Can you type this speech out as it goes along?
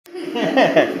I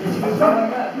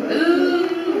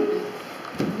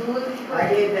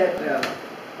did that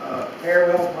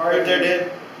farewell party. Right there,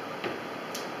 did?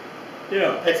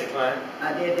 Yeah. Pepsi Klein.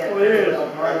 I did that farewell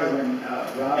party when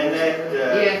Rob And was that,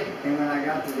 there. And when I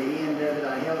got to the end of it,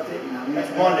 I held it and I went.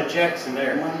 That's Wanda Jackson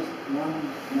there.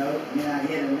 One note, and then I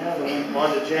hit another one.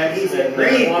 Wanda Jackson. He said,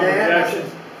 breathe, Wanda Dad. Jackson.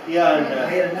 Yeah, and I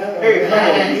hit another one. Harry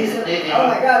And he said, oh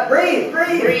my God, breathe,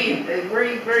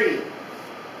 breathe. Breathe.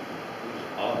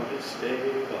 August Day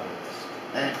Lost.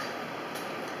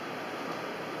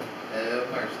 Oh,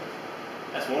 mercy.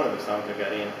 That's one of the songs I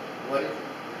got in. What is it?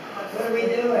 What are we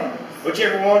doing?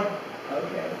 Whichever one.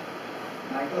 Okay.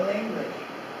 Michael English.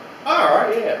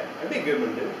 Alright, yeah. That'd be a good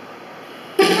one to do.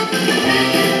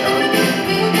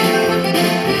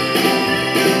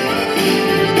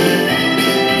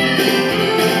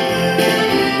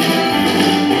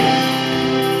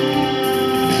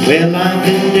 Well, I've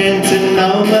been dancing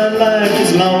all my life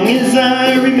as long as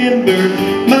I remember.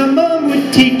 My mom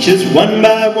would teach us one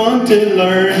by one to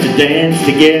learn to dance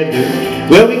together.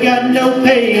 Well, we got no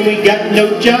pay and we got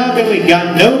no job and we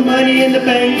got no money in the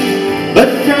bank. But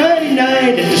Friday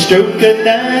night at the stroke of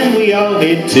 9 we all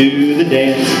head to the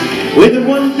dance. With a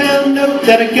 £1 note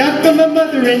that I got from my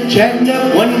mother and chatting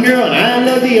up one girl and I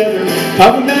love the other.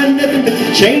 Talking about nothing but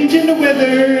the change in the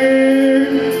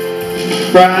weather.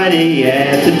 Friday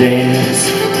at the dance.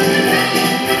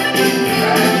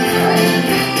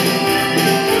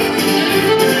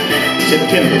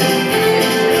 September.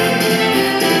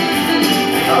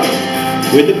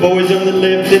 With the boys on the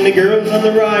left and the girls on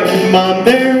the right, and Mom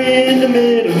there in the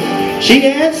middle. She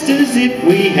asked us if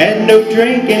we had no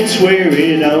drink and swear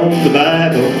it on the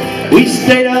Bible. We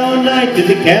stayed all night till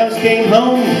the cows came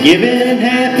home, giving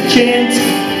half a chance.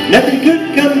 Nothing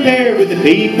could compare with the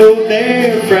people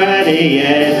there Friday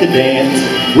at the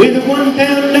dance. With a £1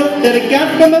 note that I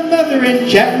got from my mother and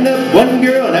chatting up one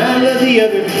girl and I love the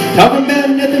other. Talking about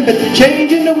nothing but the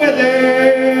change in the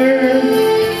weather.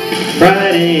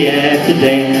 Friday at the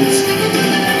dance.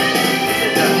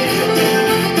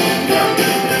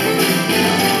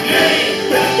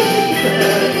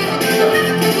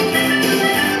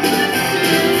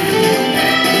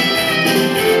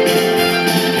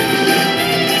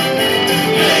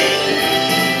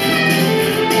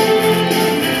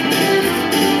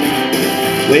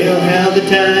 Well, how the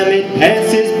time it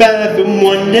passes by from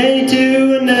one day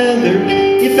to another.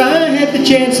 If I had the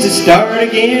chance to start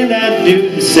again, I'd do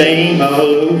the same all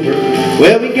over.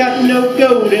 Well, we got no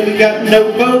gold and we got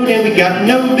no boat and we got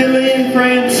no villa in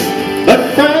France.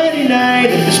 But Friday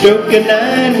night at the stroke of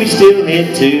 9 we still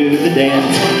head to the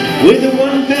dance. With a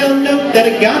 £1 note that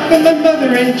I got from my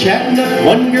mother and chatting up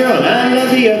one girl and I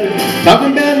love the other.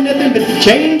 Talking about nothing but the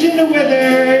change in the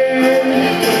weather.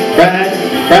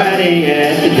 Friday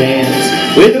at the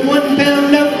dance. With a £1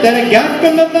 note that I got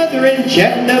from my mother and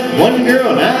chatting up one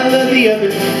girl and I love the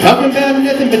other. Talking about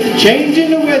nothing but the change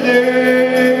in the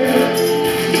weather.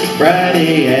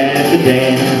 Friday at the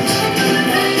dance.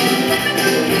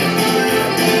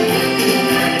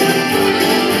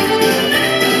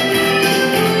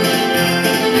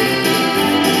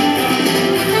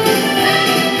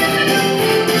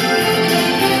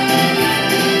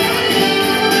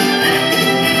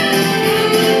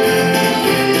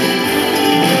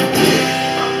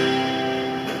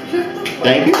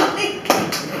 Thank you.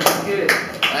 Good.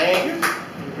 Thank you.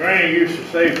 Granny used to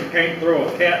say if you can't throw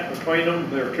a cat between them,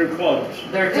 they're too close.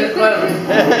 They're too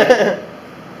close.